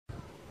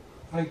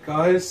Hi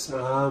guys,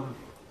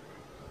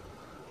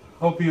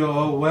 hope you're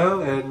all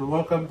well and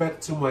welcome back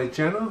to my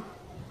channel.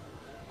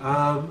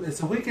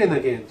 It's a weekend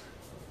again.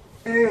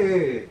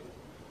 Hey,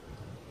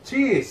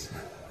 cheers!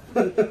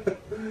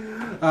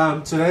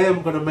 Today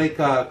I'm gonna make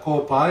a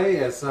kopai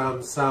as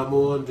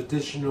Samoan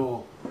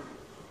traditional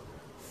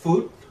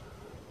food.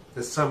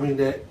 It's something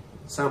that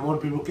Samoan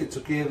people get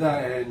together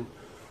and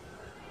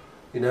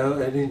and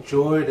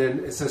enjoy it,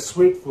 and it's a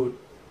sweet food.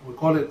 We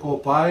call it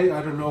kopai.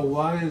 I don't know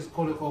why it's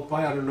called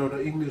kopai. I don't know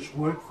the English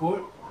word for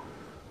it.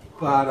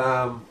 But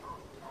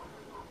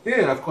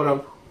yeah, I've got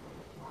a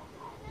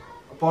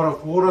pot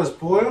of water is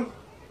boiled,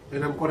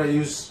 and I'm gonna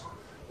use.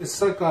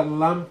 It's like a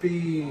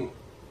lumpy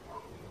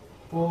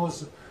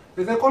balls.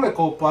 They call it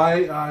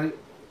kopai.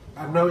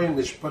 I know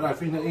English, but I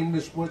think the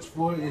English word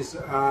for it is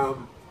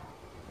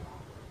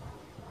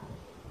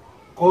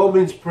ko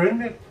means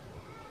pregnant,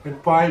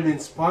 and pai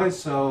means spice.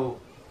 So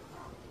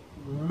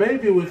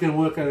maybe we can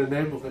work out the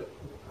name of it.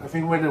 I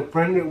think when a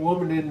pregnant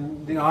woman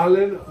in the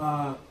island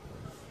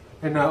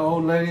and the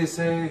old lady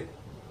say,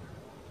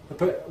 the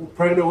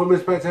pregnant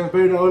woman's back to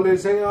the old lady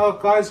say, "Oh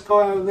guys,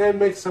 go out there and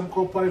make some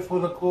kopai for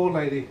the call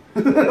lady."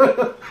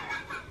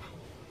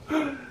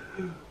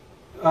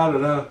 I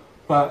don't know,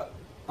 but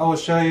I will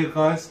show you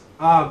guys.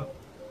 And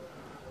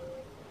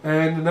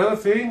another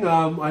thing,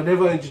 I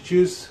never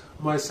introduced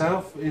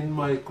myself in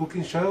my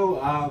cooking show,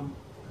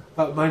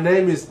 but my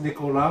name is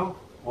Nicolau,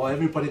 or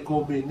everybody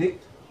call me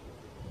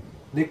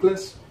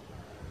Nicholas.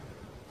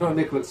 Not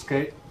Nicholas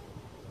Kate.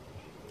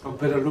 I'm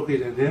better looking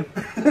than him.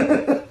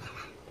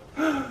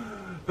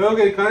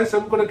 Okay guys,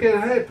 I'm gonna get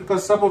ahead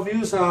because some of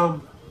you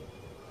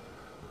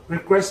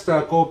request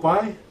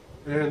kopai,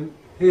 and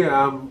here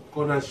I'm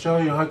gonna show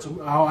you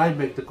how I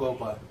make the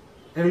kopai.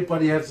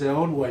 Everybody has their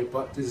own way,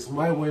 but this is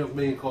my way of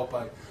making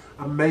kopai.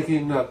 I'm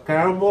making a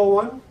caramel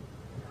one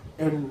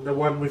and the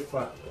one with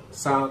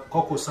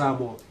cocoa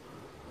Samoan.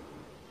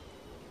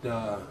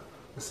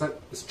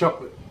 It's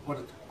chocolate.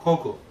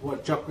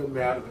 What chocolate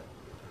made out of it.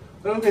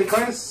 Okay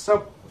guys,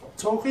 stop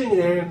talking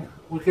and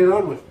we get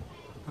on with it.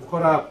 I've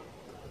got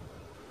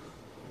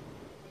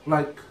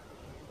like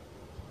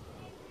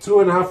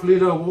 2.5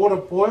 liter of water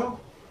boil.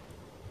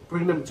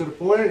 Bring them to the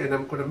boil, and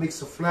I'm gonna mix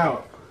the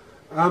flour.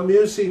 I've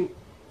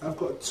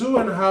got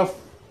 2.5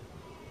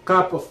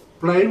 cup of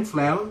plain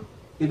flour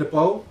in the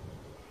bowl,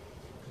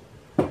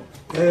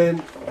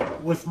 and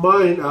with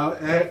mine I'll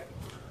add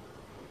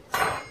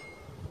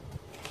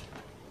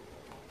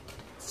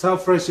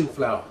self-raising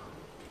flour.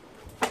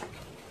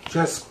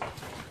 Just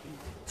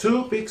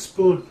 2 big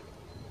spoons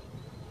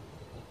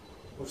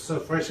of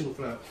self-raising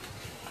flour.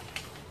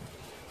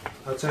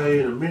 I'll tell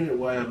you in a minute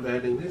why I'm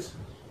adding this.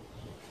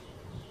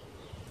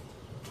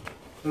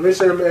 The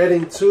reason I'm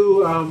adding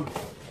 2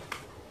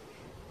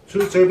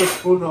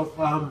 tablespoons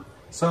of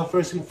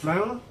self-raising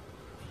flour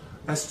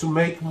is to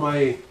make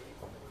my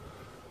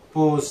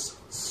balls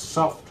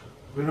soft,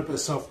 a little bit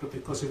softer,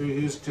 because if you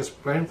use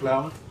just plain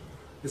flour,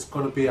 it's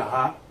going to be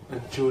hard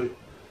and chewy.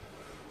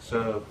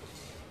 So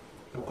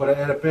I'm going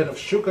to add a bit of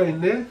sugar in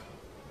there.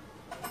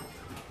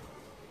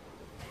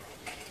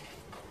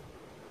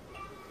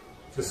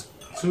 Just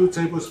 2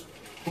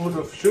 tablespoons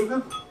of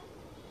sugar,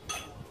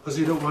 because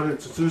you don't want it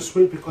to be too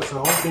sweet, because the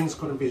whole thing's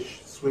going to be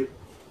sweet.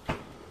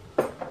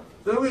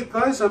 Okay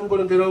guys, I'm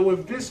going to get on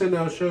with this and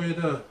I'll show you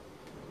how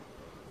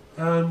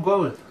I'm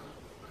going.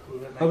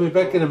 I'll be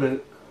back in a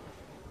minute.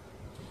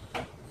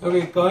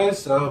 Okay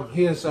guys,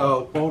 here's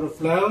our bowl of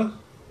flour.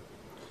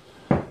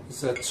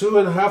 It's a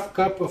 2.5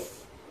 cup of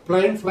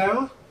plain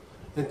flour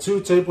and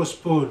 2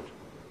 tablespoons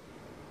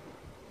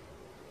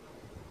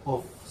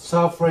of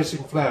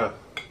self-raising flour.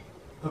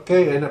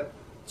 Okay, and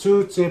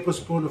 2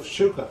 tablespoons of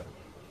sugar.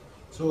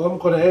 So I'm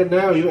going to add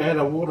now, you add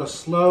the water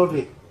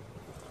slowly.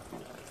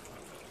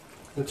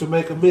 And to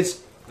make a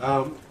mix.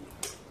 And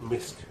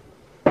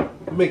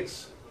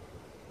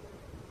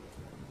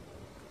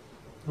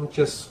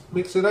just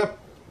mix it up.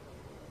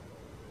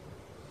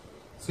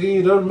 See,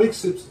 you don't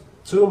mix it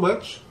too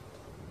much.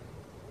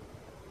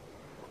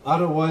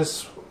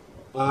 Otherwise,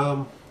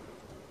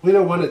 we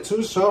don't want it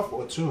too soft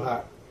or too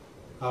hard.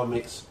 Our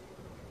mix.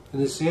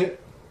 Can you see it?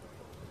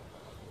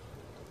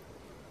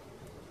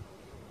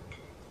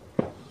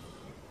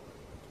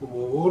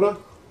 More water.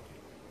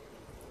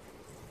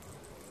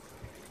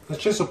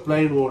 It's just a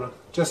plain water,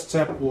 just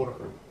tap water.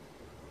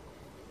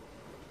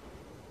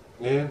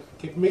 And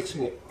keep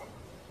mixing it.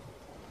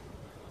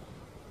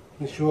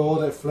 Make sure all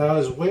that flour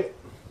is wet.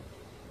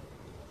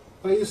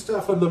 Put your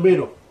stuff in the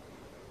middle.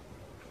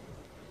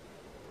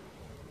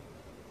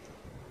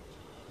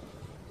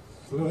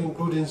 It's looking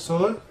good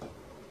inside.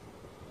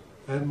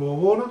 Add more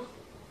water.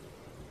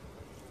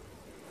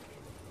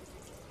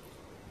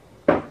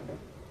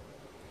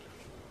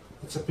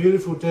 It's a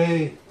beautiful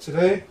day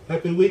today.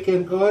 Happy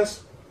weekend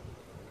guys.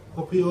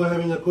 Hope you are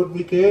having a good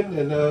weekend,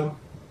 and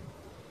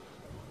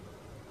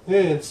yeah,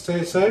 and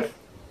stay safe.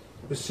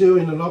 We're still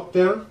in the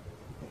lockdown.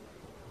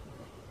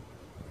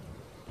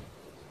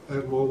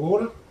 Add more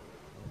water.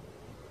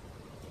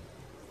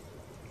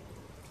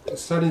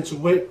 It's starting to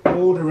wet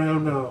all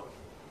around now.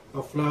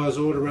 of flowers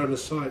all around the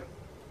side,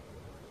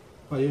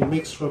 but you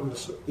mix from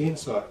the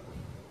inside.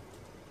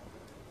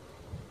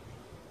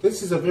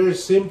 This is a very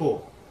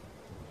simple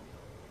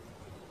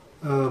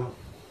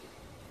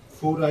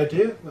food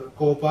idea,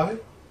 Kopai.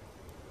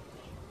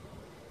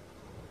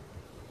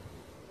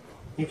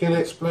 You can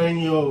explain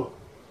your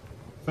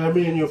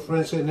family and your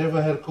friends that never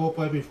had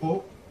Kopai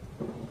before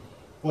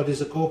what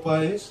is a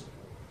Kopai is.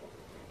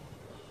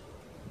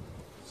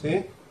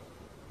 See?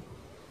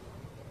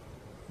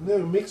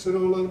 Then mix it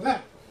all like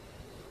that.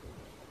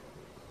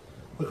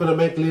 We're going to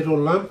make little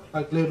lump,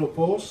 like little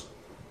balls,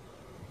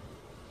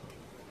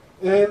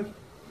 and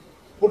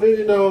put it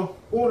in our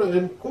water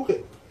and cook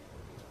it.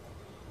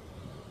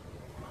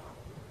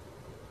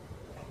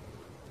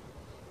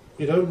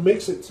 You don't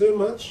mix it too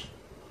much.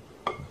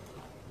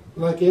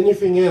 Like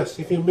anything else,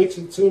 if you mix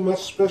it too much,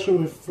 especially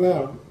with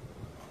flour,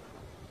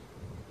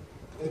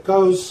 it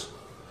goes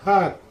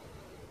hard,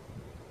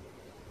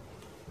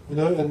 you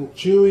know, and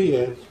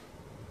chewy. And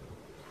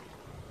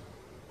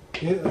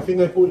yeah, I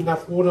think I put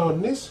enough water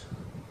on this.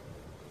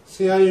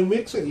 See how you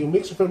mix it? You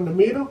mix it from the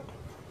middle,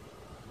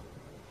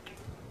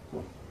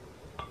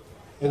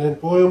 and then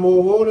boil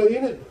more water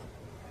in it.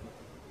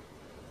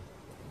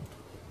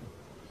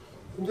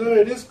 And there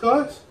it is,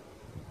 guys.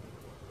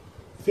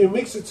 If you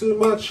mix it too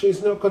much,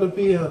 it's not going to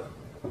be a...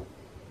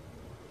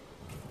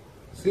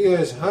 See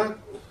how it's hard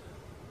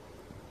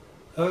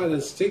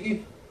and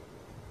sticky?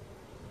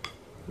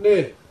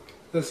 There,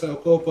 that's our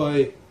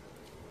Kopai.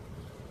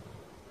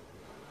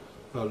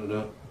 I don't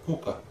know,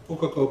 puka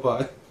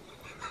Kopai.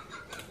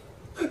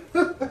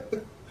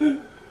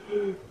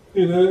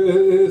 You know,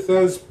 it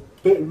sounds a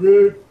bit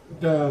rude,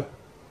 the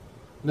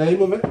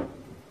name of it.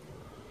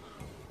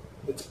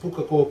 It's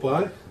puka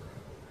Kopai,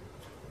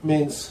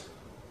 means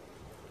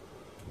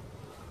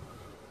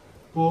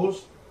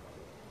balls.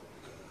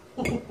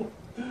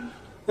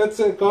 That's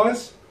it,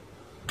 guys.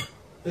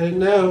 And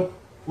now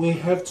we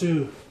have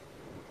to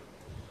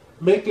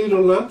make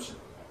little lumps,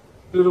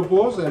 little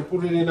balls, and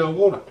put it in our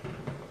water.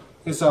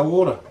 It's our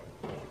water.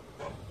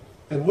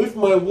 And with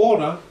my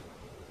water,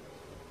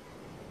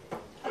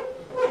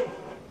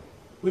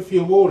 with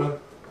your water,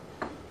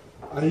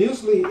 I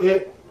usually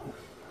add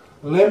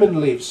lemon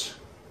leaves.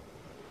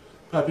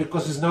 But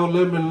because there's no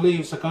lemon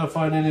leaves, I can't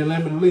find any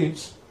lemon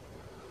leaves,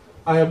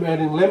 I am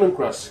adding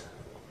lemongrass.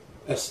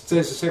 It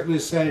tastes exactly the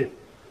same.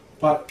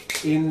 But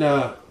in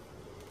the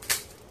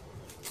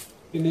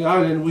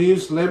island we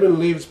use lemon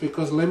leaves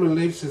because lemon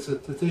leaves is a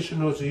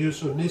traditional to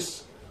use on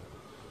this.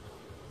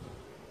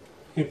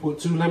 You put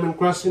 2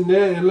 lemongrass in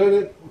there and let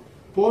it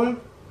boil.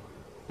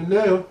 And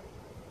now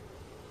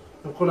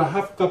I've got a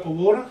half cup of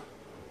water.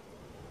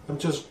 I'm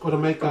just going to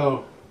make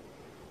our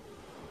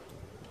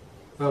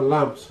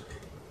lumps,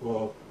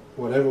 or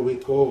whatever we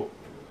call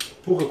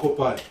puka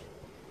Kopai.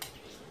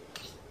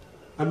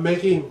 I'm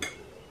making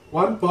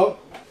 1 pot,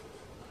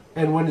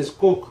 and when it's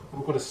cooked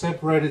I'm going to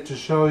separate it to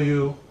show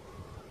you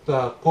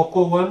the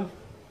cocoa one,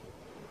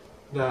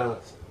 the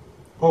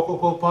cocoa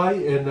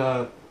Kopai,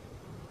 and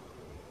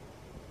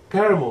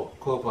caramel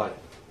Kopai.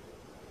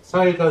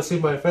 Sorry you can't see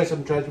my face,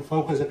 I'm trying to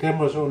focus the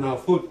cameras on our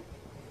food.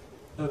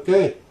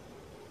 Okay,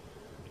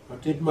 I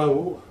dip my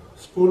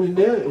spoon in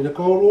there, in the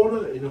cold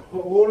water, in the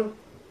hot water,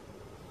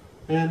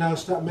 and I'll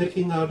start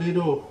making our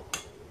little,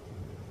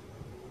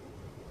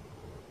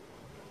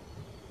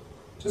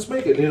 just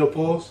make it little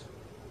balls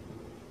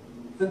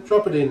and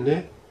drop it in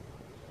there.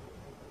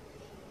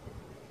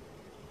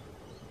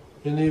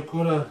 And you've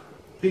got to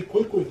be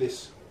quick with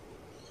this.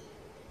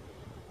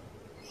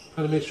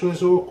 Got to make sure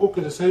it's all cooked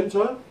at the same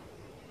time.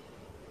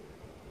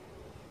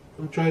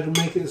 I'm trying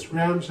to make it as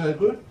round as I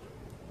could.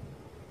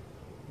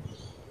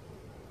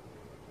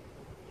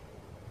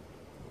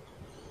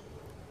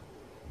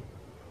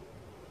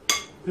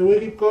 And we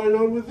keep going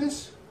on with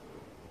this.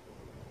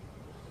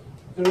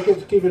 And we get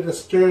to give it a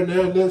stir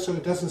now and then so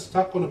it doesn't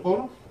stuck on the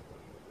bottom.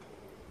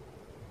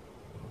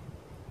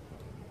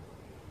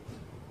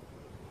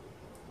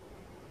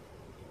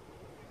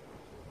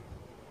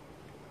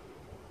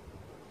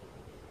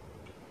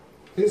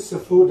 This is a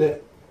food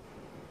that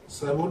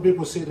Samoan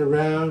people sit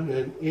around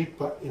and eat,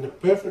 but in a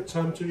perfect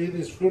time to eat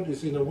this fruit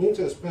is in the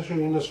winter,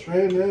 especially in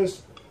Australia now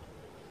as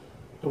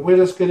the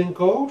weather's getting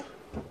cold.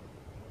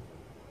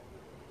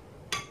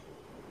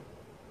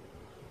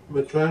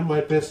 I'm trying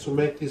my best to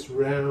make this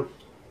round,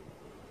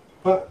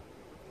 but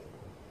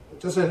it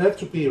doesn't have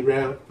to be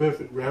round,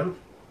 perfect round.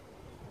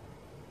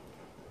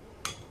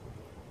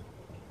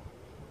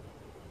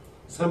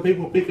 Some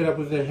people pick it up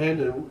with their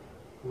hand and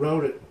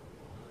roll it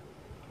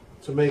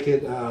to make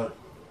it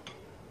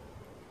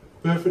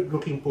perfect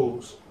looking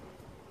balls.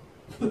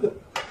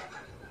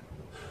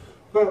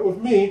 But with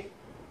me,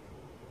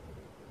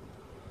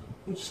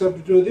 you just have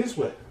to do it this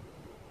way.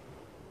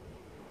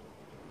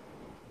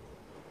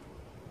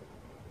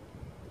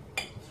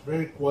 It's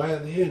very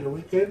quiet here in the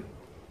weekend.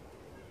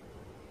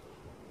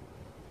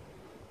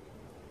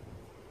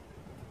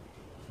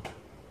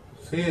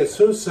 See, as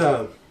soon as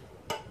our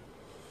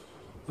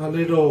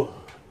little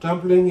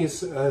dumpling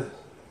is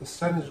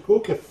starting to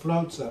cook, it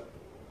floats up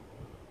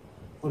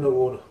on the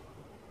water.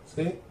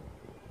 See? You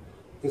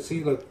can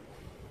see like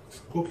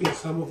it's cooking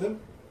some of them.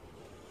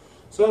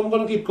 So I'm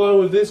going to keep going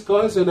with this,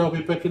 guys, and I'll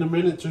be back in a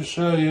minute to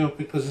show you,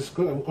 because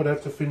I'm going to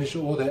have to finish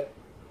all that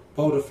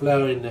bowl of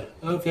flour in there.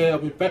 Okay, I'll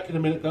be back in a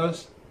minute,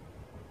 guys.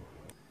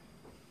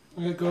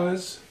 Okay,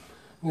 guys,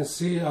 you can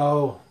see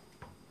our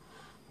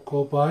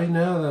Kopai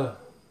now.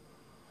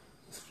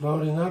 It's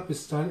floating up.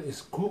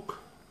 It's cooked.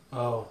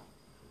 Our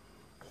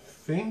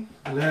thing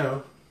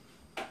now.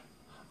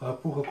 Our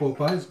puka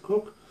Kopai is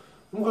cooked.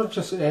 I'm going to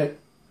just add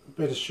a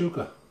bit of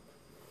sugar.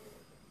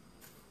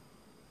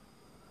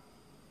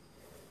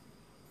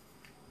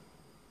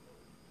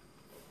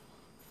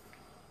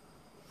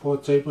 Four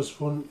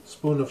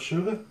tablespoons of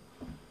sugar,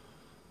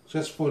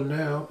 just for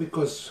now,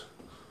 because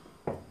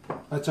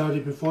I told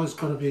you before it's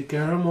going to be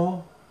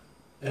caramel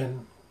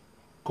and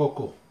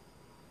cocoa.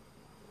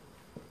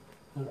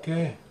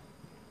 Okay,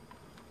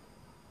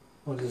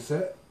 what is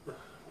that?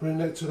 Bring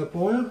that to the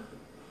boil.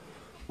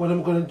 What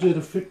I'm going to do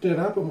to thick that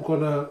up, I'm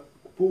going to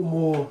put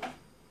more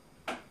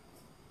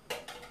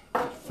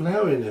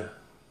flour in there,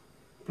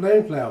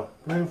 plain flour,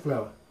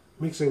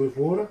 mix it with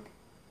water.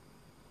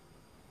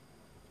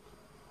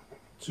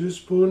 2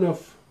 spoons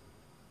of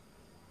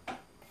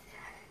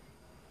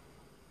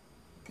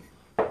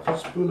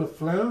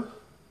flour,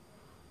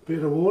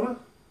 bit of water,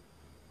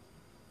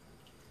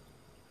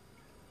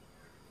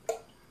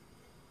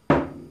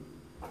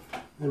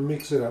 and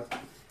mix it up.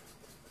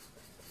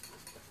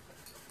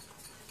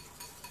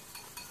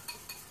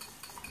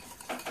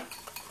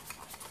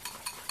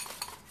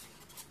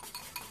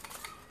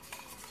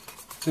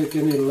 Take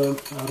any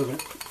lump out of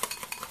it.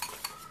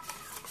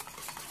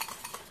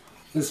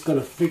 This is going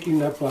to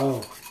thicken up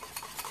our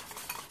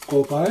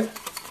Kopai.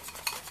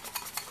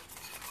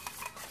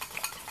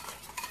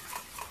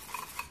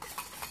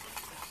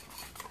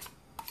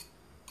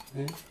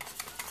 Okay.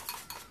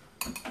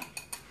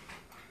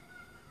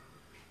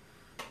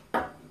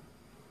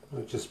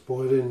 I'll just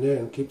pour it in there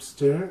and keep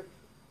stirring.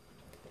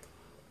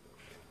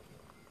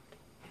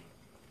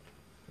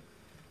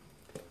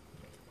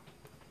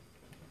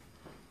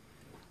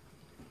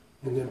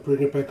 And then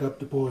bring it back up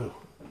to boil.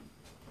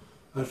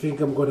 I think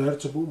I'm going to have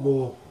to put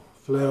more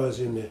flours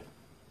in there,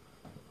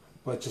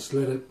 but just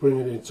bring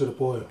it into the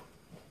boil.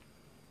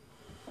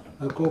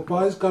 Our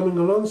Kopai is coming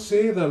along.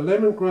 See the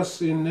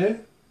lemongrass in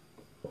there,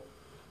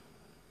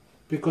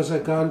 because I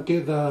can't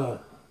get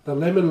the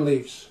lemon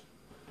leaves.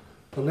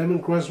 The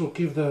lemongrass will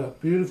give the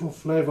beautiful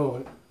flavour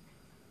of it.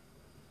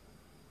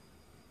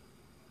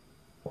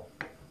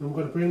 I'm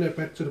going to bring that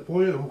back to the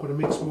boil. I'm going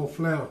to mix more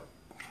flour.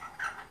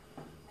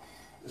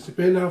 It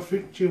depends how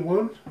thick you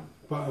want,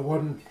 but I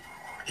want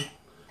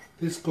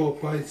this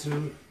Kopai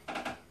to,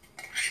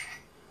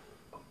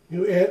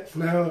 you add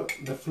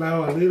the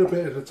flour a little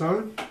bit at a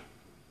time.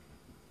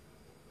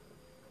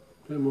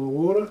 Bit more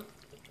water.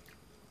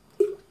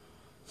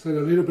 So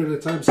a little bit at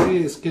a time. See,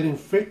 it's getting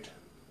thick.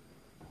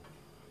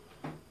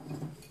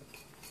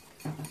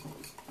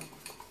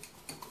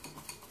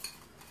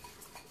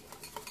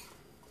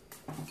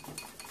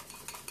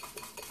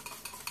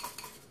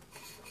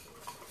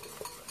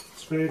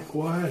 It's very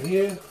quiet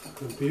here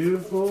and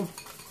beautiful.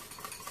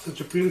 Such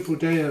a beautiful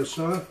day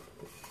outside.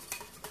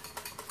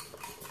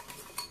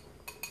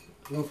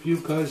 Hope you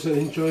guys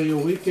enjoy your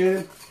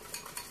weekend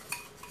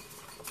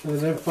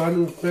and have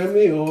fun with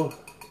family, or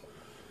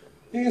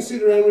you can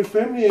sit around with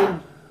family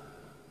and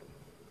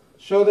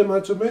show them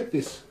how to make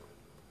this.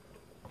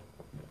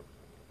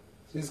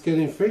 It's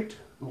getting thick.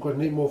 I'm going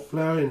to need more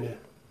flour in there.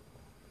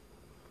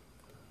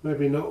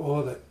 Maybe not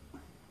all that.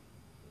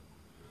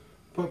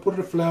 But put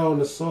the flour on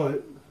the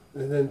side,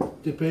 and then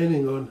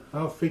depending on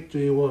how thick do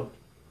you want.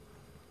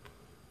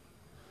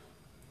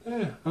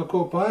 Yeah, our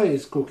Kopai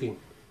is cooking.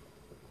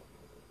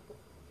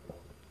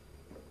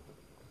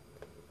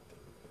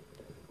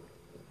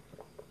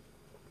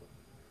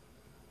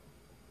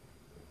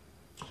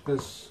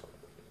 Because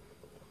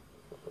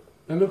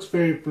it looks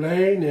very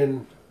plain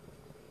and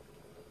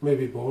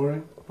maybe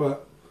boring,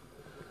 but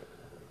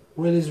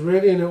when it's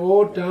ready and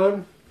all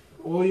done,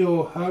 all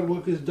your hard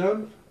work is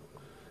done,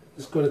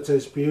 it's going to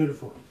taste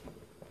beautiful.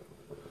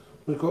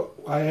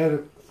 I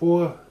added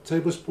 4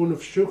 tablespoons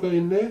of sugar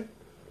in there.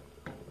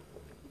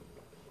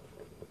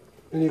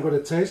 And you've got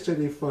to taste it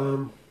if,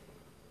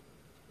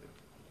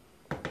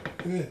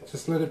 yeah,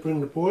 just let it bring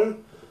the boil.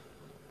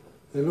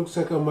 It looks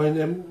like I might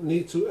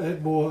need to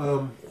add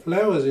more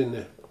flours in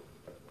there.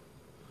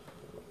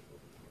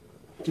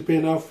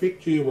 Depending how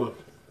thick you want.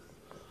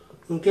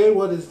 Okay,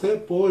 what is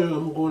that boil?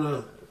 I'm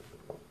gonna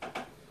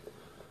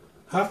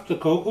have the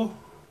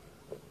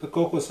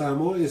cocoa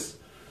Samoan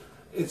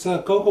it's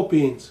cocoa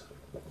beans.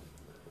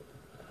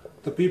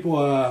 The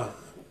people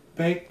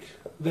bake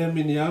them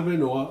in the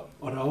oven or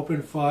on an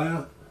open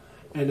fire,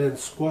 and then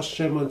squash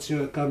them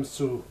until it comes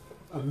to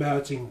a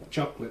melting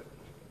chocolate,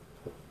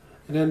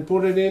 and then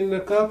put it in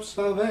the cups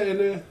like that,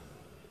 and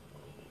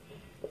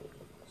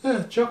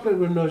yeah, chocolate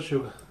with no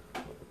sugar.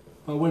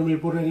 But when we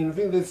put it in the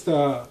thing, that's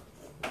the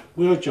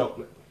real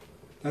chocolate.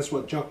 That's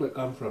what chocolate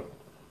comes from.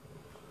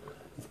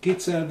 If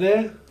kids out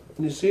there,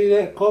 and you see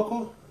that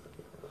cocoa,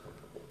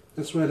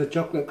 That's where the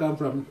chocolate come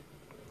from.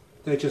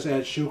 They just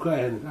add sugar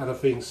and other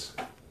things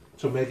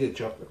to make it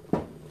chocolate.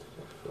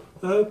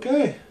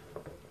 Okay.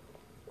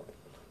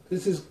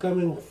 This is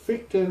coming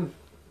thick and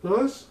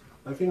nice.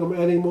 I think I'm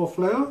adding more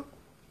flour.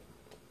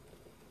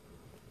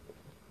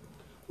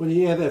 When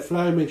you add that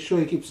flour, make sure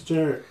you keep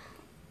stirring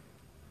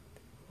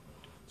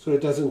so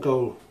it doesn't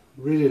go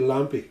really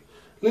lumpy.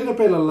 A little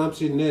bit of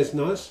lumps in there is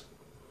nice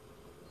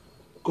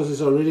because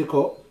it's already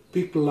got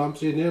big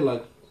lumps in there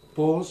like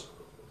balls.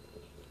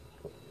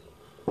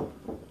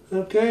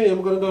 Okay,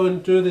 I'm going to go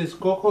and do this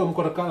cocoa. I'm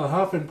going to cut it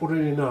half and put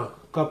it in a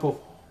cup of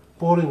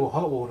boiling or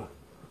hot water.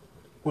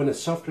 When it's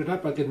softened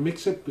up, I can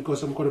mix it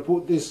because I'm going to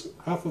put this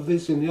half of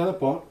this in the other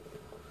pot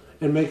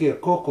and make it a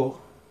cocoa,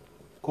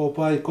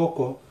 Kopai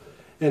cocoa,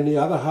 and the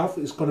other half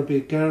is going to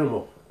be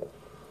caramel.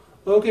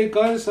 Okay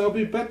guys, I'll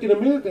be back in a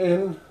minute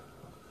and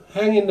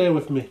hang in there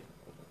with me.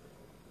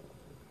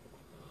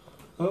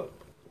 Oh.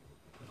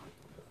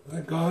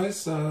 Hi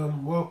guys,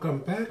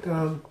 welcome back.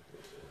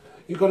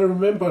 You got to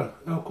remember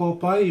our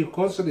Kopai, you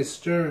constantly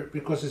stir it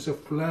because it's a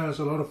flour, there's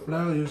a lot of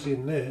flour used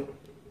in there.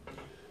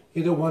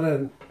 You don't want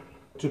it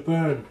to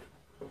burn.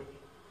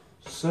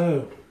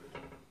 So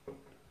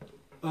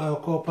our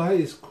Kopai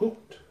is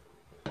cooked.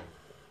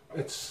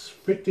 It's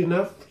thick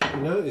enough,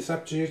 you know, it's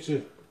up to you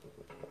to...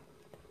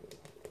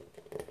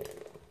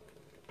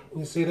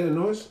 You see that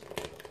noise?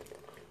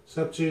 It's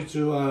up to you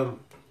to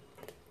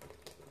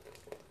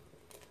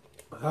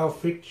how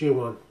thick you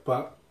want,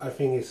 but I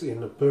think it's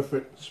in the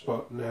perfect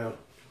spot now.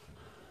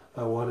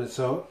 I want it,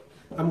 so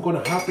I'm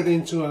going to half it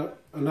into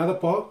another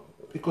pot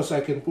because I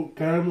can put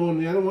caramel on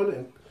the other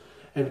one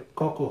and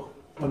cocoa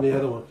on the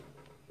other one.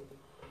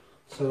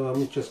 So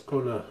I'm just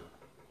going to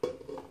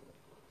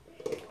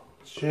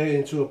share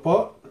into a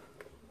pot.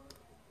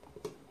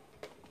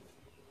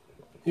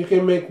 You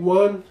can make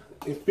one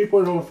if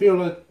people don't feel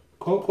like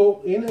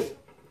cocoa in it,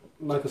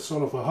 like a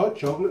sort of a hot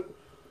chocolate,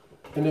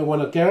 and they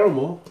want a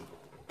caramel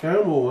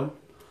one.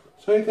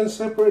 So you can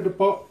separate the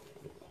pot,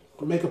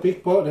 make a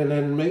big pot, and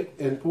then make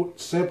and put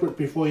separate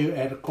before you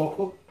add the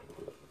cocoa,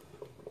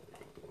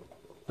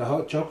 the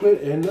hot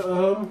chocolate, and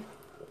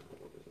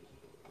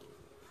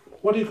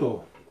what do you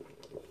call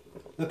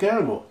the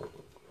caramel.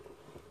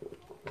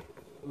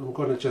 I'm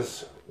gonna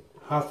just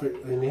half it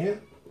in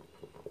here.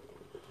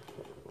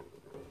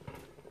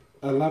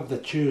 I love the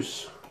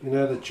juice. You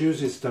know, the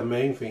juice is the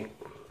main thing.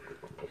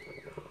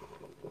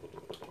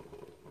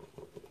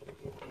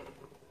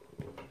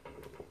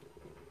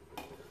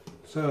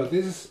 So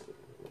this is,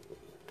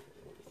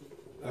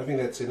 I think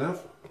that's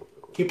enough.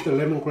 Keep the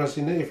lemongrass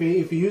in there. If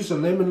you use the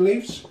lemon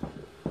leaves,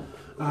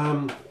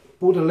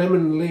 put the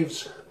lemon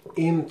leaves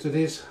into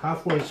this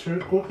halfway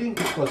through cooking,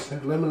 because the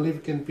lemon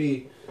leaf can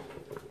be,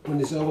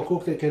 when it's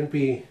overcooked, it can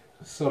be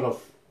sort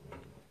of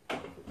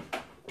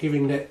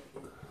giving that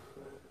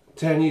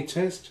tangy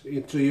taste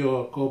into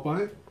your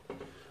Kopai.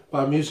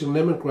 But I'm using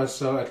lemongrass,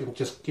 so I can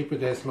just keep it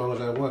there as long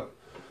as I want.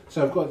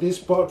 So I've got this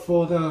pot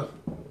for the,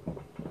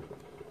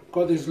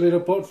 got this little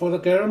pot for the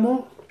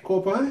caramel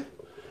Kopai,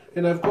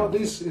 and I've got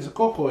this is a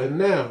cocoa. And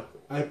now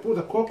I put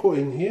the cocoa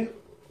in here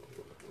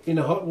in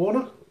the hot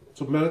water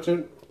to melt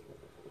it.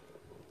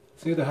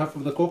 See, the half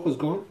of the cocoa is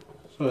gone,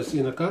 so it's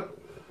in a cup.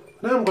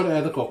 Now I'm going to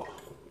add the cocoa.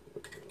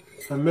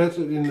 I melt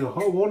it in the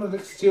hot water.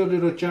 There's still a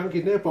little chunk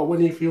in there, but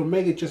when if you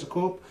make it just a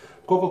cocoa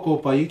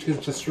Kopai, you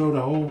can just throw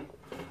the whole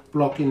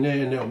block in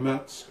there and it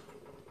melts.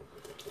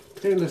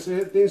 Okay, let's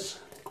add this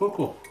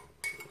cocoa.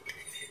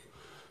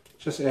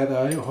 Just add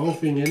the whole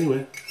thing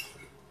anyway.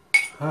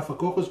 Half a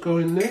cocoa's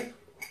going in there.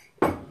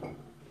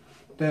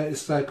 That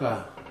is like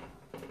a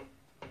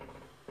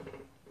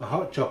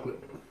hot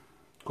chocolate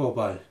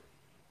Kopai.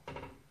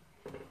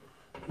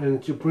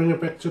 And to bring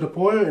it back to the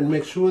boil and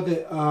make sure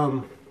that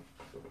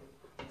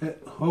that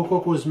whole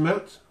cocoa is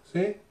melted.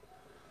 See?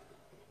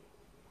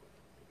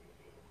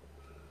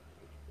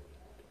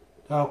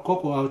 Our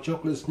cocoa, our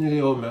chocolate is nearly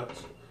all melted.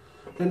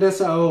 And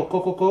that's our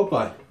cocoa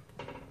Kopai.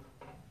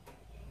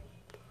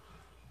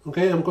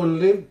 Okay, I'm going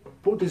to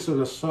put this on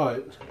the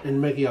side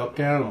and make it our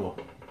caramel.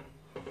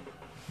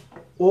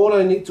 All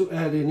I need to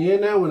add in here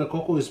now when the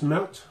cocoa is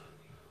melted,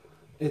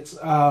 it's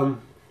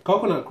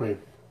coconut cream.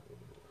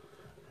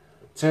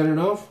 Turn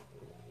it off,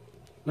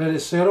 let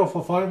it settle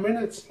for 5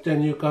 minutes,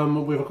 then you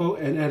come with a coke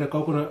and add a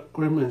coconut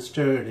cream and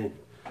stir it in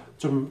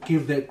to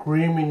give that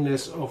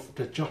creaminess of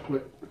the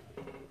chocolate.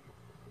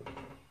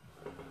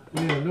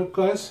 Yeah, look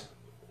guys,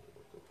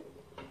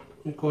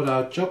 we got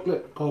our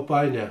chocolate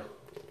Kopai now.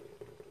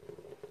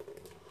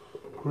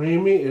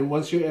 Creamy, and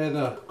once you add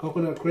the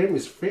coconut cream,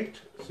 it's thick.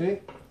 See,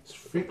 it's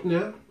thick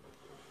now.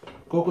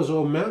 Cocoa's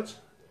all melted,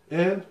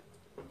 and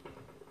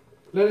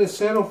let it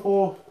settle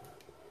for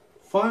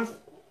 5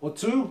 or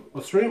 2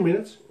 or 3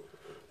 minutes,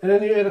 and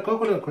then you add a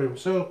coconut cream.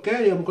 So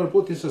okay, I'm going to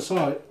put this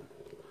aside,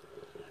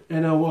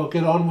 and I will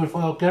get on with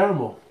our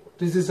caramel.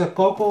 This is a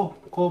cocoa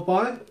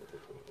Kopai.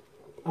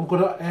 I'm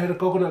going to add a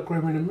coconut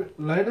cream in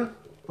later,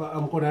 but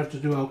I'm going to have to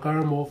do our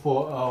caramel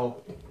for our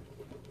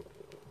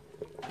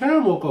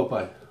caramel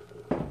Kopai.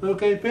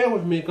 Okay, bear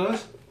with me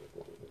guys.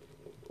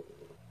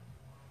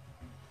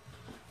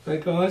 Hey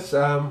guys,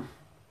 I've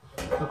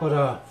got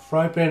a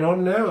fry pan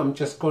on now. I'm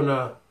just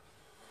gonna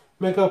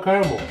make our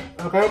caramel.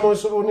 Our caramel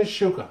is only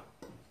sugar,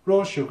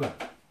 raw sugar,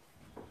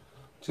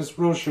 just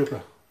raw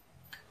sugar.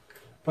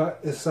 But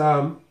it's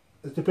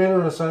it depends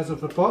on the size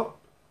of the pot.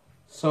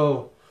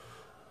 So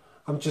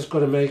I'm just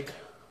gonna make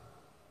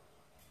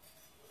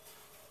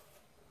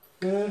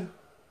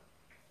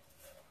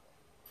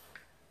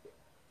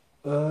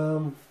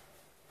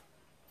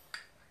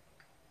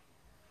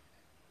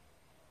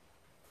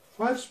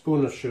 5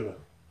 spoons of sugar,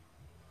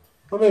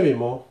 or maybe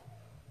more.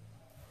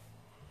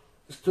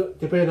 It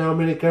depends how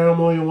many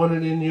caramel you want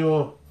it in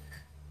your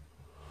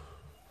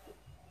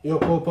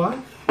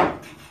Kopai.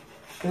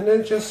 And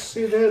then just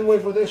sit there and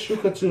wait for that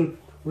sugar to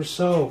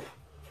resolve,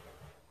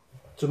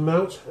 to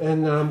melt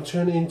and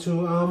turn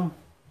into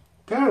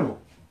caramel.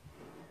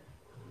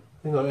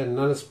 I think I'll add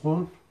another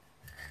spoon.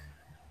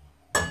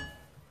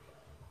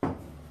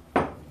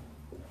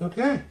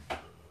 Okay,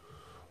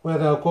 we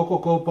have our cocoa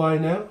Kopai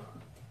now.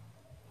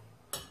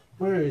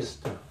 Where is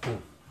the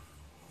thing?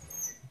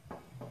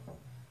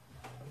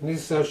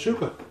 This is our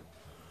sugar.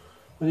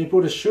 When you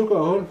put the sugar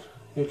on,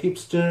 you keep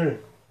stirring.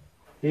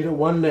 You don't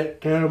want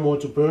that caramel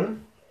to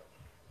burn.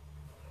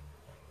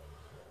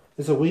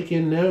 It's a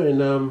weekend now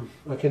and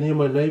I can hear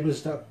my neighbors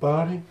start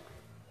barking.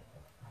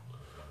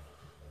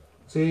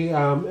 See,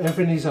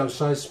 Anthony's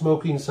outside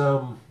smoking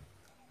some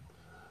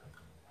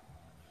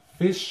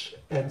fish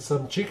and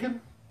some chicken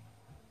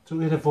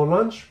to eat it for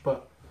lunch,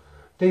 but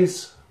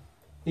this,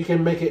 you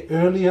can make it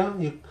earlier.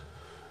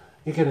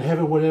 You can have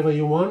it whatever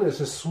you want.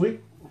 It's a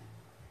sweet.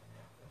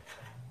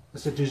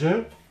 It's a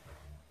dessert.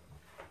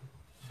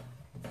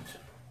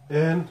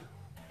 And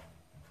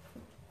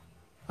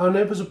our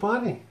neighbors are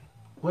partying.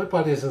 My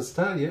party hasn't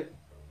started yet.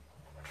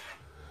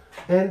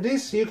 And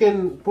this, you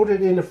can put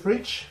it in the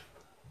fridge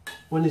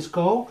when it's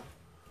cold.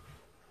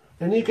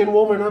 And you can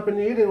warm it up and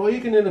eat it, or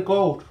you can eat it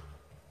cold.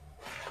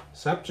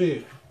 It's up to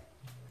you.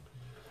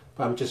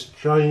 But I'm just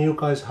showing you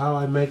guys how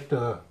I make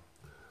the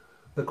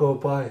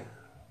Kopai.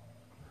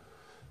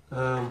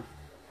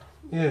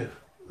 Yeah,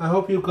 I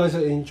hope you guys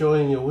are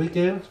enjoying your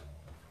weekend.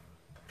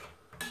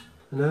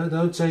 You know,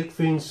 don't take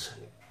things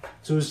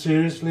too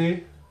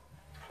seriously.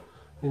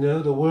 You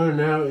know, the world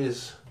now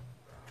is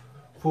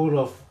full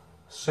of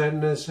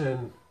sadness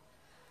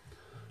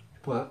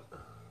but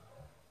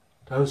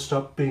don't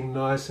stop being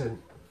nice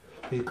and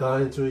be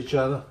kind to each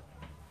other.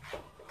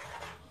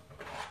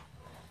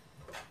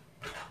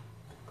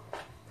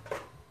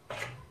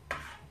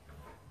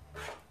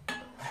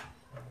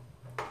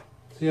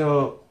 See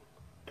how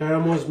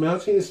caramel is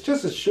melting? It's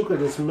just the sugar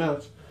that's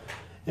melts.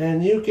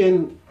 And you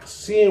can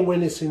see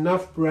when it's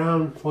enough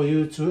brown for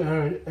you to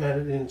add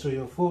it into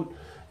your food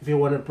if you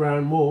want to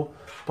brown more.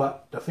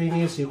 But the thing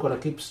is, you've got to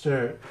keep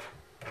stirring.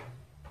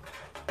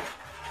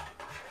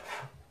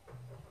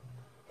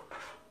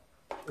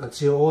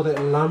 Until all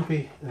that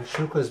lumpy and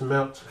sugars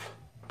melt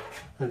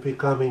and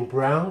becoming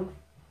brown.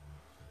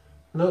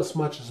 Not as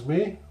much as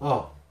me.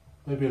 Oh,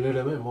 maybe a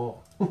little bit more.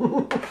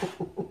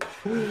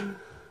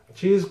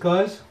 Cheers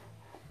guys.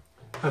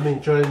 I'm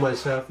enjoying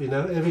myself, you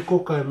know. Every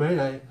cook I made,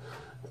 I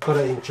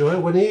gotta enjoy.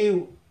 When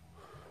you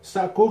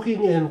start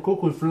cooking and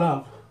cook with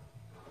love,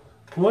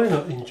 why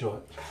not enjoy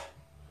it?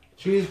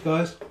 Cheers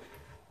guys.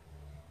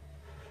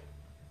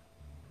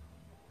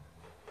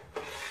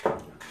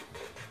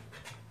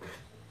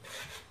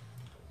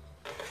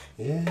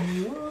 Yeah,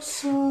 you're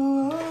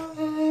so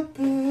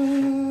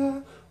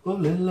happy,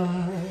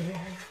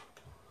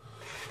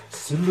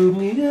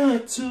 Selunia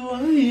tu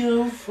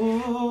ayam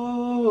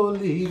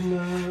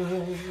folina.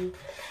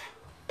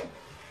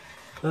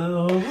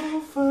 I'll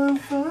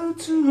find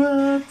to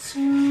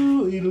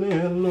atu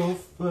ilelo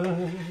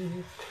fai.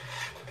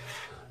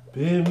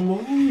 Be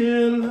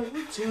moyela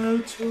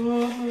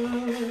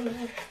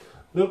tautoa.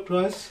 Look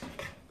guys,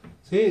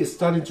 see it's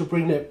starting to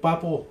bring that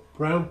bubble,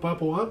 brown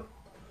bubble up.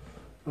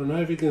 I don't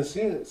know if you can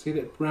see it. See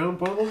that brown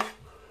bubble?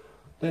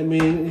 That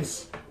means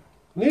it's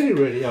nearly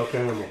ready, our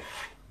caramel.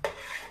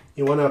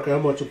 You want our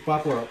caramel to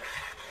bubble up.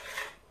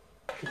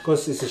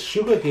 Because it's a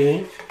sugar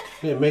cane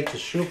that makes the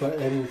sugar,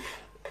 and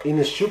in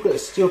the sugar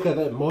it's still got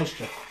that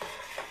moisture.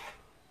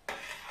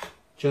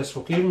 Just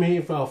forgive me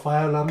if our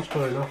fire alarm's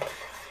going off.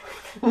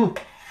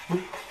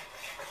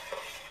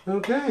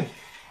 Okay.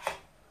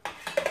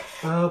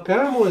 Our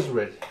caramel is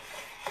ready.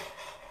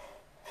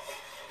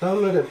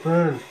 Don't let it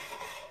burn,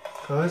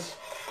 guys.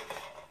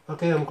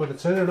 Okay, I'm going to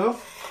turn it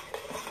off.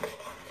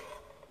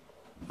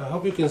 I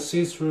hope you can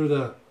see through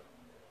the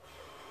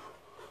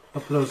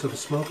upload some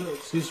smoke.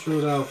 See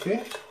through our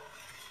thing,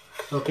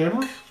 our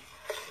camera.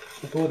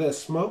 Look all that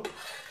smoke.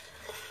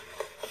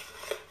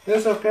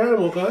 There's our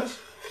caramel, guys.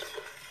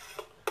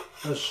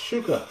 Our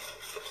sugar.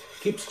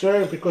 Keep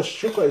stirring because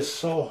sugar is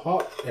so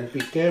hot, and be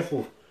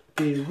careful.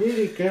 Be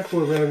really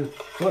careful around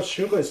hot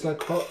sugar. It's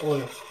like hot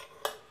oil.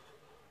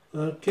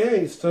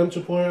 Okay, it's time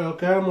to pour our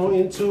caramel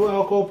into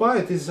our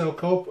Kopai. This is our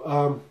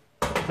caramel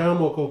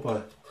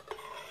Kopai.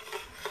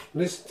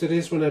 Listen to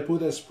this when I put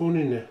that spoon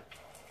in there.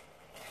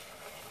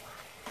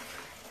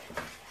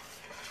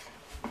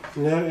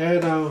 Now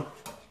add our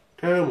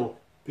caramel.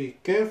 Be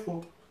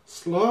careful.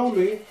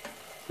 Slowly.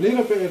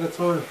 Little bit at a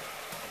time.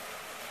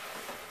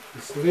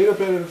 Just a little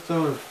bit at a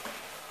time.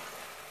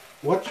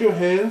 Watch your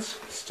hands.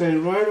 Stay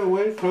right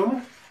away from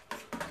it.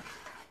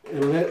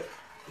 And let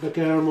the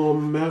caramel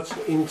melt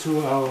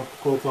into our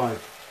kopai.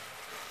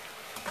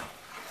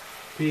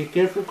 Be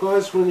careful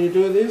guys when you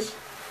do this.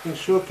 Make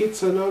sure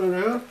kids are not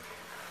around.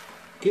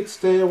 Kids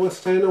staying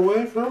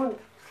away from it.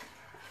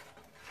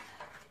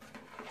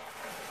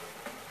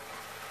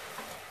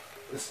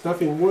 It's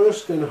nothing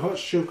worse than hot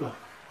sugar,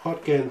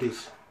 hot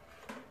candies,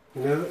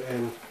 you know,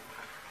 and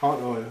hot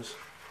oils.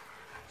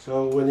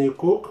 So when you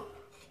cook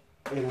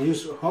and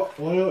use hot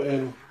oil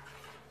and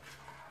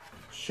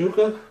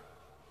sugar,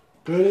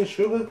 burning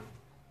sugar,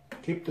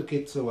 keep the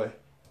kids away.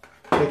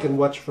 They can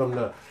watch from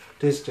the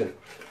distance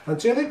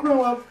until they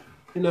grow up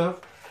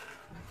enough.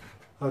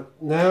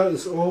 Now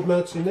it's all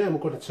melted in there. I'm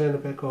going to turn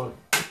it back on.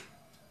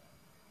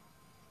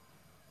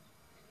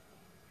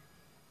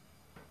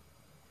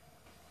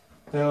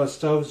 Now our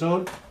stove's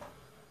on.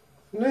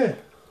 And there,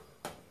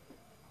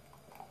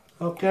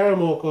 our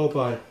caramel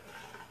kopai.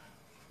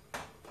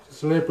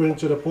 Just let it bring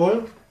to the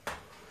boil.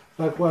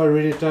 Like what I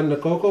already done the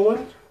cocoa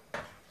one.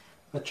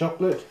 A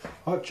chocolate,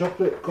 hot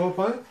chocolate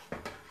kopai.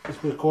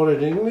 As we call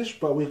it in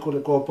English, but we call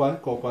it kopai,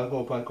 kopai,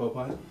 kopai,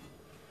 kopai.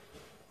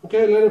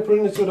 Okay, let it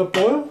bring it to the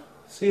boil.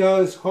 See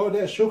how hot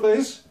that sugar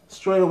is?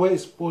 Straight away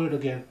it's boiled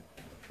again.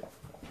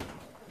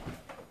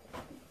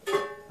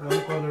 I'm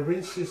going to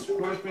rinse this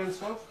fry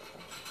pans off.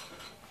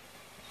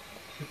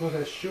 Because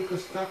that sugar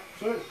stuck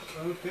to it.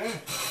 Okay.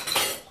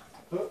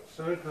 Oh,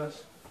 sorry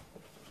guys.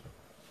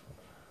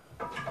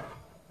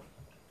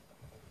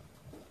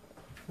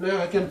 Now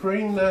I can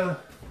bring the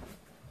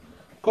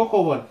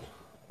cocoa one.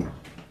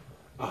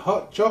 A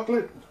hot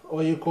chocolate,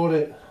 or you call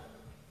it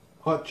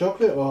hot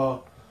chocolate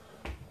or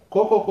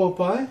cocoa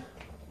kopai.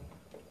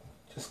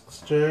 Just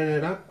stirring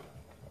it up.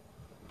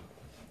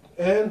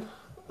 And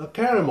a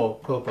caramel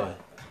kopai.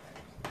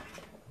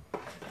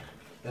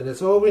 And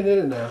that's all we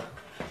need now.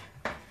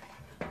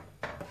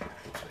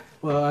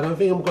 Well, I don't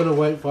think I'm going to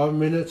wait 5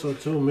 minutes or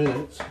 2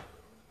 minutes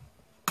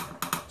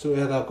to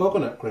add our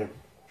coconut cream.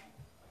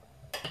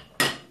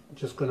 I'm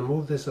just going to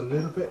move this a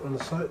little bit on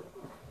the side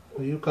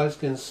so you guys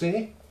can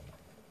see.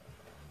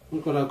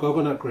 We've got our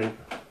coconut cream.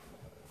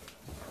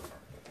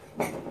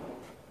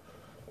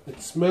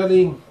 It's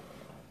smelling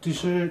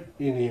dessert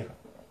in here,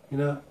 you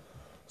know,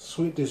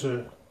 sweet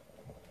dessert.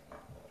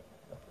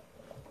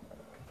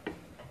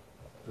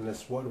 And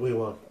that's what we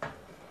want.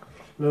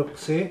 Look,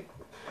 see,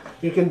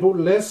 you can put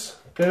less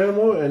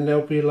caramel and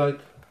they'll be like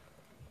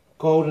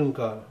golden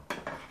color.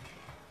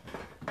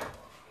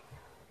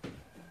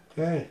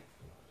 Okay,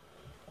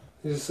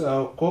 this is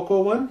our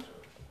cocoa one.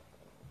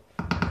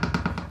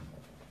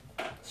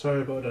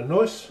 Sorry about the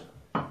noise.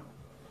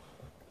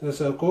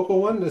 There's our cocoa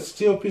one. There's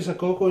still a piece of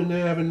cocoa in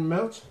there, haven't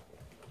melted.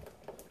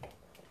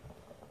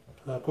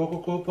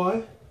 Cocoa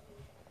kopai.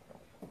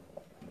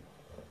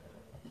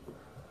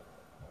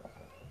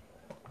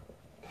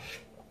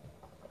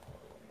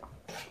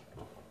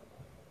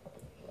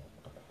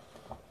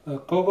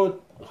 Cocoa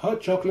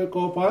hot chocolate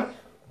kopai.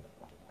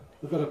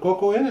 We've got a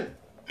cocoa in it.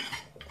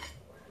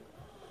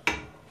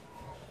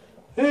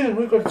 And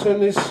we're going to turn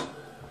this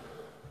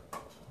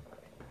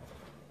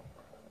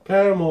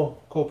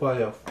caramel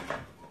kopai off.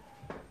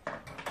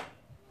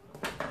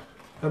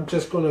 I'm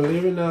just going to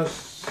leave it now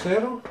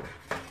settle.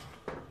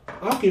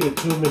 I'll give it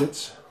 2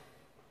 minutes.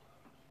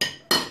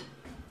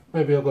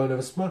 Maybe I'll go and have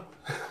a smoke.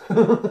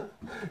 And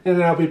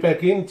then I'll be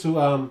back in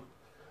to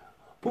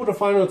put the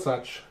final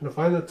touch. The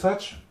final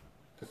touch,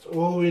 that's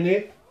all we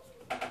need.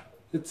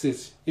 It's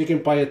this. You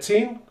can buy a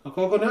tin, a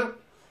coconut,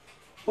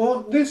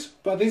 or this,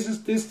 but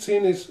this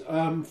tin is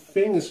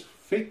thing is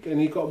thick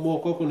and you got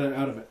more coconut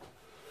out of it.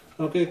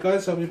 Okay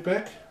guys, I'll be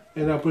back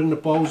and I'll bring the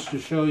bowls to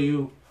show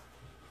you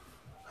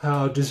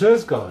how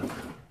dessert's going.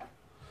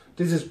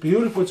 This is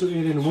beautiful to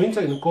eat in winter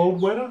in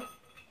cold weather.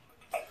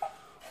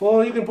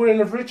 Or you can put it in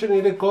the fridge and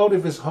eat it cold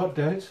if it's hot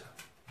days.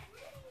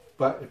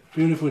 But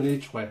beautiful in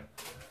each way.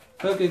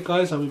 Okay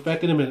guys, I'll be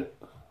back in a minute.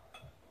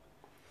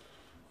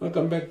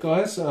 Welcome back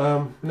guys.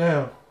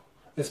 Now,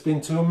 it's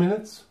been 2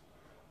 minutes.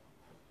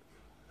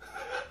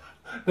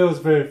 That was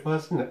very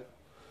fast, isn't it?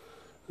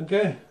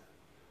 Okay.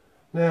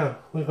 Now,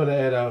 we're going to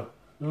add our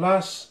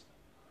last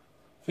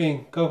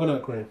thing,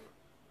 coconut cream.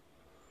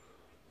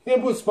 You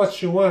can put as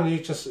much you want,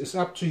 it's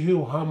up to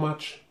you how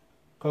much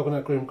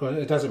coconut cream,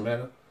 it doesn't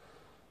matter.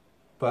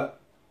 But,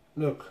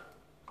 look,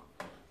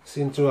 it's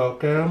into our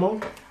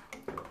caramel.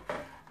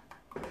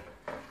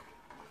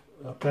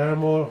 Our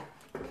caramel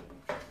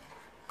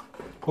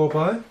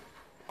kopai.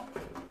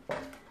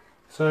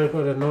 Sorry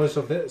for the noise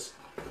of this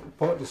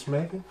pot is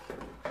making.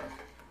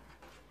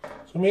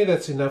 To me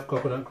that's enough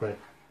coconut cream.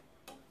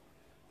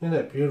 Isn't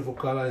that beautiful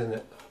color, isn't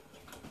it?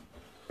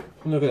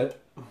 Look at it.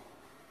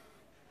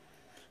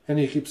 And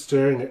you keep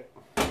stirring it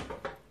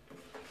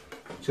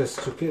just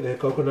to get the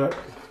coconut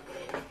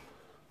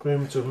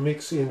cream to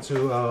mix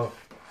into our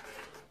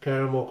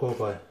caramel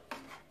kopai.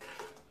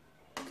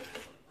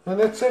 And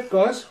that's it,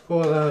 guys,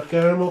 for the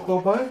caramel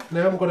Kopai.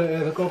 Now I'm going to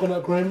add the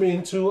coconut cream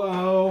into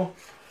our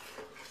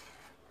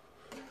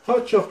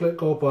hot chocolate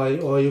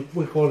Kopai, or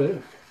we call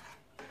it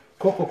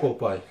cocoa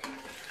Kopai.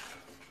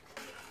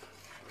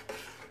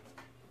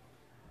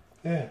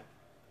 Yeah,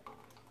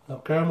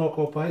 our caramel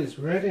Kopai is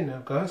ready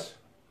now, guys.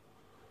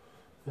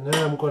 And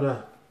now I'm going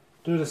to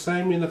do the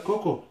same in the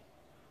cocoa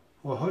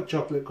or hot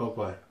chocolate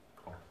Kopai.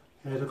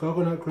 Add the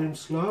coconut cream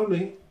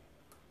slowly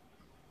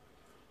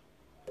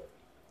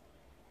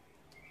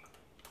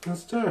and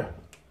stir. You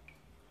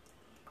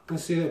can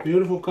see that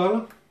beautiful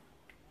color.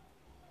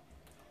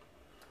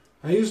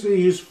 I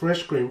usually use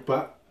fresh cream,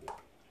 but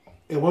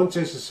it won't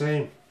taste the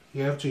same.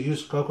 You have to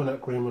use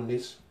coconut cream on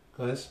this,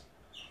 guys.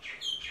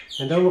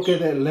 And don't forget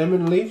that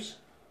lemon leaves.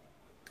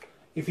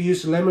 If you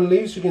use lemon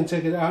leaves, you can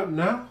take it out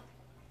now.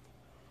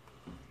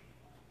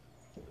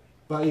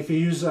 But if you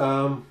use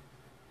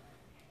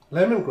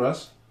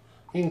lemongrass,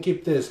 you can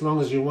keep it as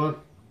long as you want.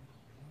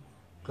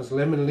 Because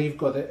lemon leaf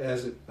got the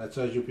acid, I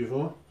told you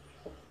before.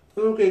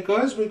 Okay,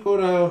 guys, we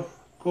got our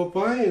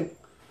Kopai,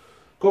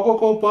 cocoa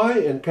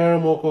Kopai and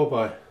caramel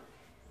Kopai.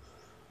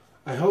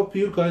 I hope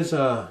you guys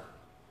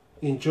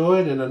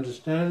enjoyed and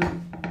understand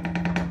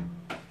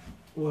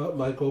what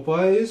my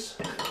Kopai is.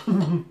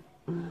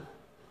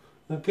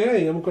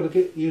 Okay, I'm gonna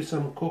get you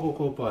some cocoa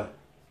Kopai.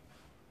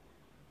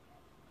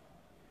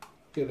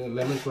 Get the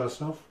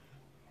lemongrass off.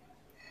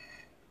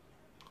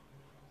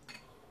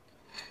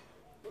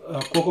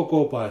 Cocoa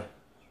Kopai.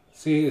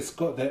 See, it's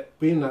got that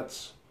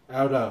peanuts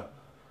outer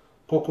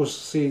cocoa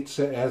seeds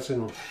that has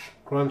in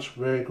crunch,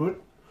 very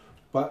good.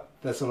 But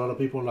there's a lot of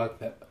people like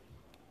that.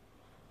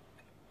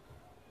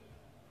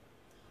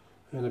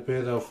 And a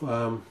bit of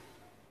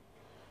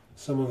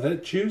some of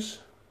that juice.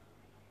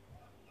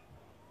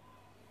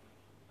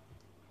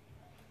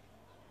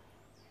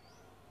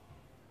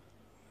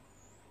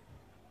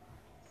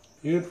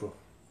 Beautiful.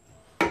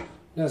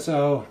 That's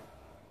our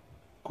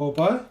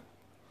Kopai.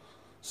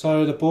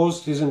 Sorry, the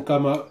balls doesn't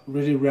come out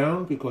really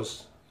round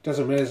because it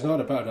doesn't matter. It's not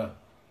about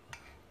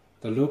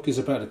the look, it's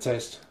about the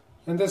taste.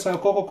 And that's our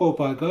cocoa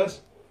Kopai,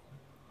 guys.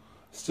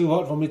 It's too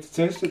hot for me to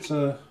taste it,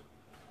 so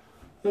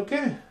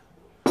okay.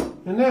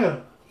 And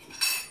now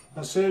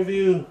I'll serve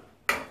you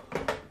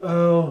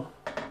our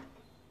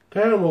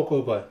caramel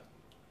Kopai.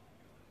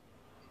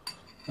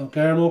 Our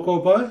caramel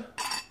Kopai.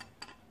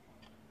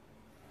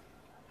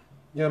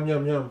 Yum,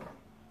 yum, yum.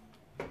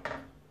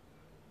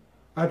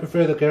 I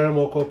prefer the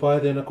caramel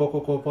Kopai than the cocoa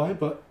Kopai,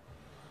 but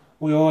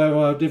we all have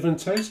our different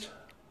taste.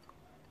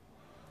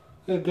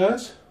 There,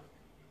 guys.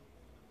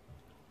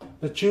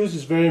 The juice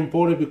is very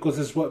important because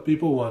it's what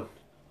people want.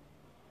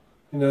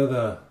 You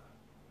know,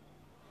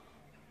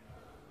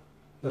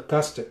 the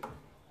custard.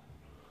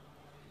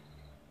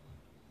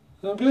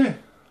 Okay.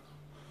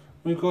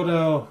 We got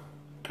our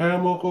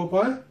caramel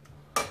Kopai.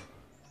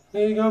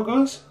 There you go,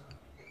 guys.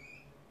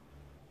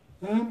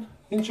 And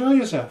enjoy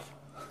yourself.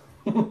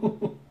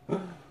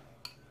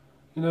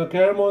 You know,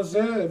 caramel is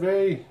there,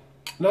 very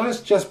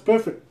nice, just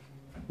perfect.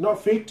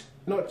 Not thick,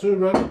 not too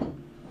runny.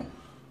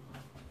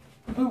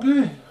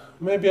 Okay,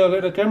 maybe I'll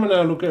let the camera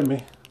now look at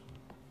me.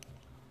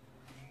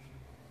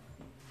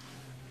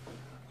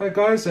 Hi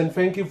guys, and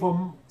thank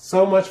you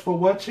so much for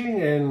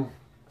watching and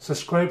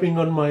subscribing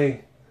on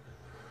my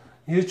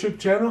YouTube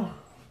channel.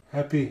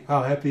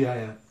 How happy I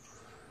am.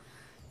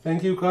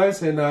 Thank you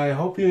guys, and I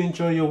hope you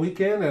enjoy your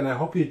weekend, and I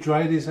hope you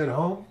try this at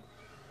home.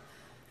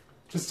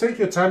 Just take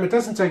your time. It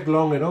doesn't take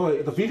long at all.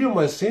 The video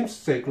might seem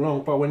to take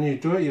long, but when you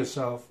do it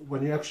yourself,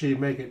 when you actually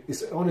make it,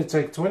 it only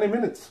takes 20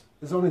 minutes.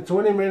 It's only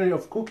 20 minutes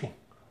of cooking.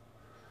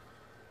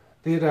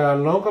 Did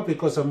longer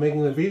because I'm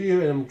making the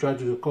video and I'm trying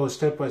to go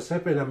step by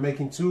step, and I'm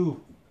making two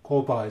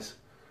Kopais,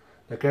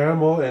 the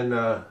caramel and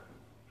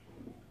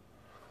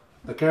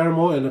the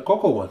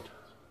cocoa one.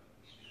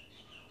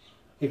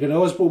 You can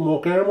always put more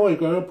caramel, you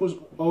can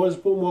always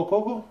put more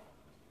cocoa.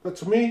 But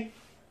to me,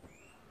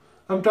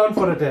 I'm done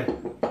for the day.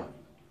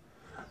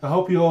 I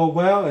hope you're all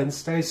well and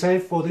stay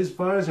safe for this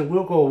virus. It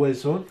will go away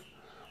soon.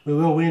 We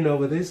will win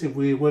over this if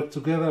we work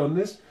together on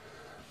this.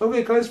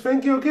 Okay guys,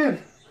 thank you again.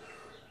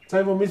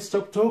 Time for me to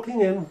stop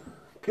talking and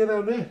get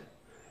out there.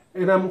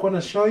 And I'm going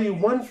to show you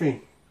one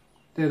thing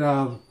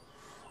that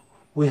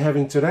we're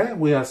having today.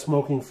 We are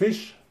smoking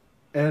fish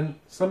and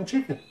some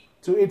chicken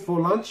to eat for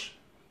lunch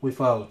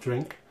with our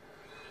drink.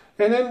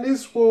 And then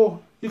this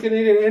you can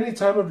eat it any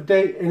time of the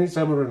day, any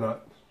time of the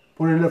night.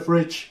 Put it in the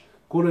fridge,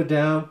 cool it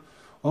down.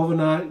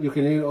 Overnight, you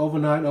can eat it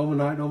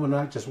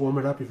overnight. Just warm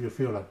it up if you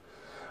feel like.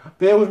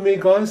 Bear with me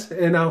guys,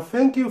 and I'll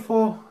thank you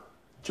for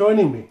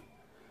joining me.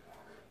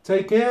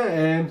 Take care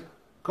and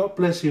God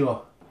bless you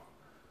all.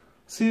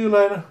 See you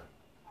later.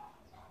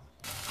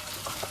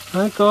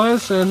 Hi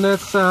guys, and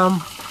that's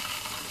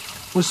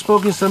we're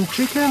smoking some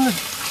chicken,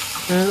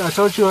 and I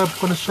told you I'm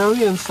gonna show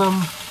you, and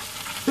some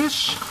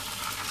fish.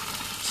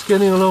 It's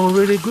getting along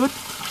really good.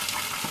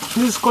 This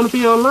is gonna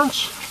be our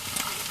lunch,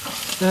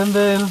 and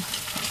then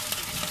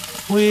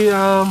we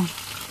go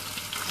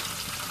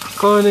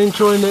and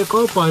enjoy that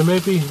Kopai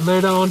maybe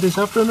later on this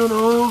afternoon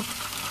or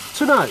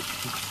tonight.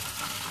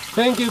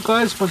 Thank you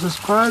guys for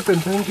subscribing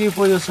and thank you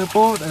for your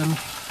support, and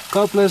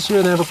God bless you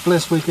and have a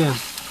blessed weekend.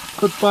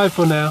 Goodbye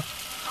for now.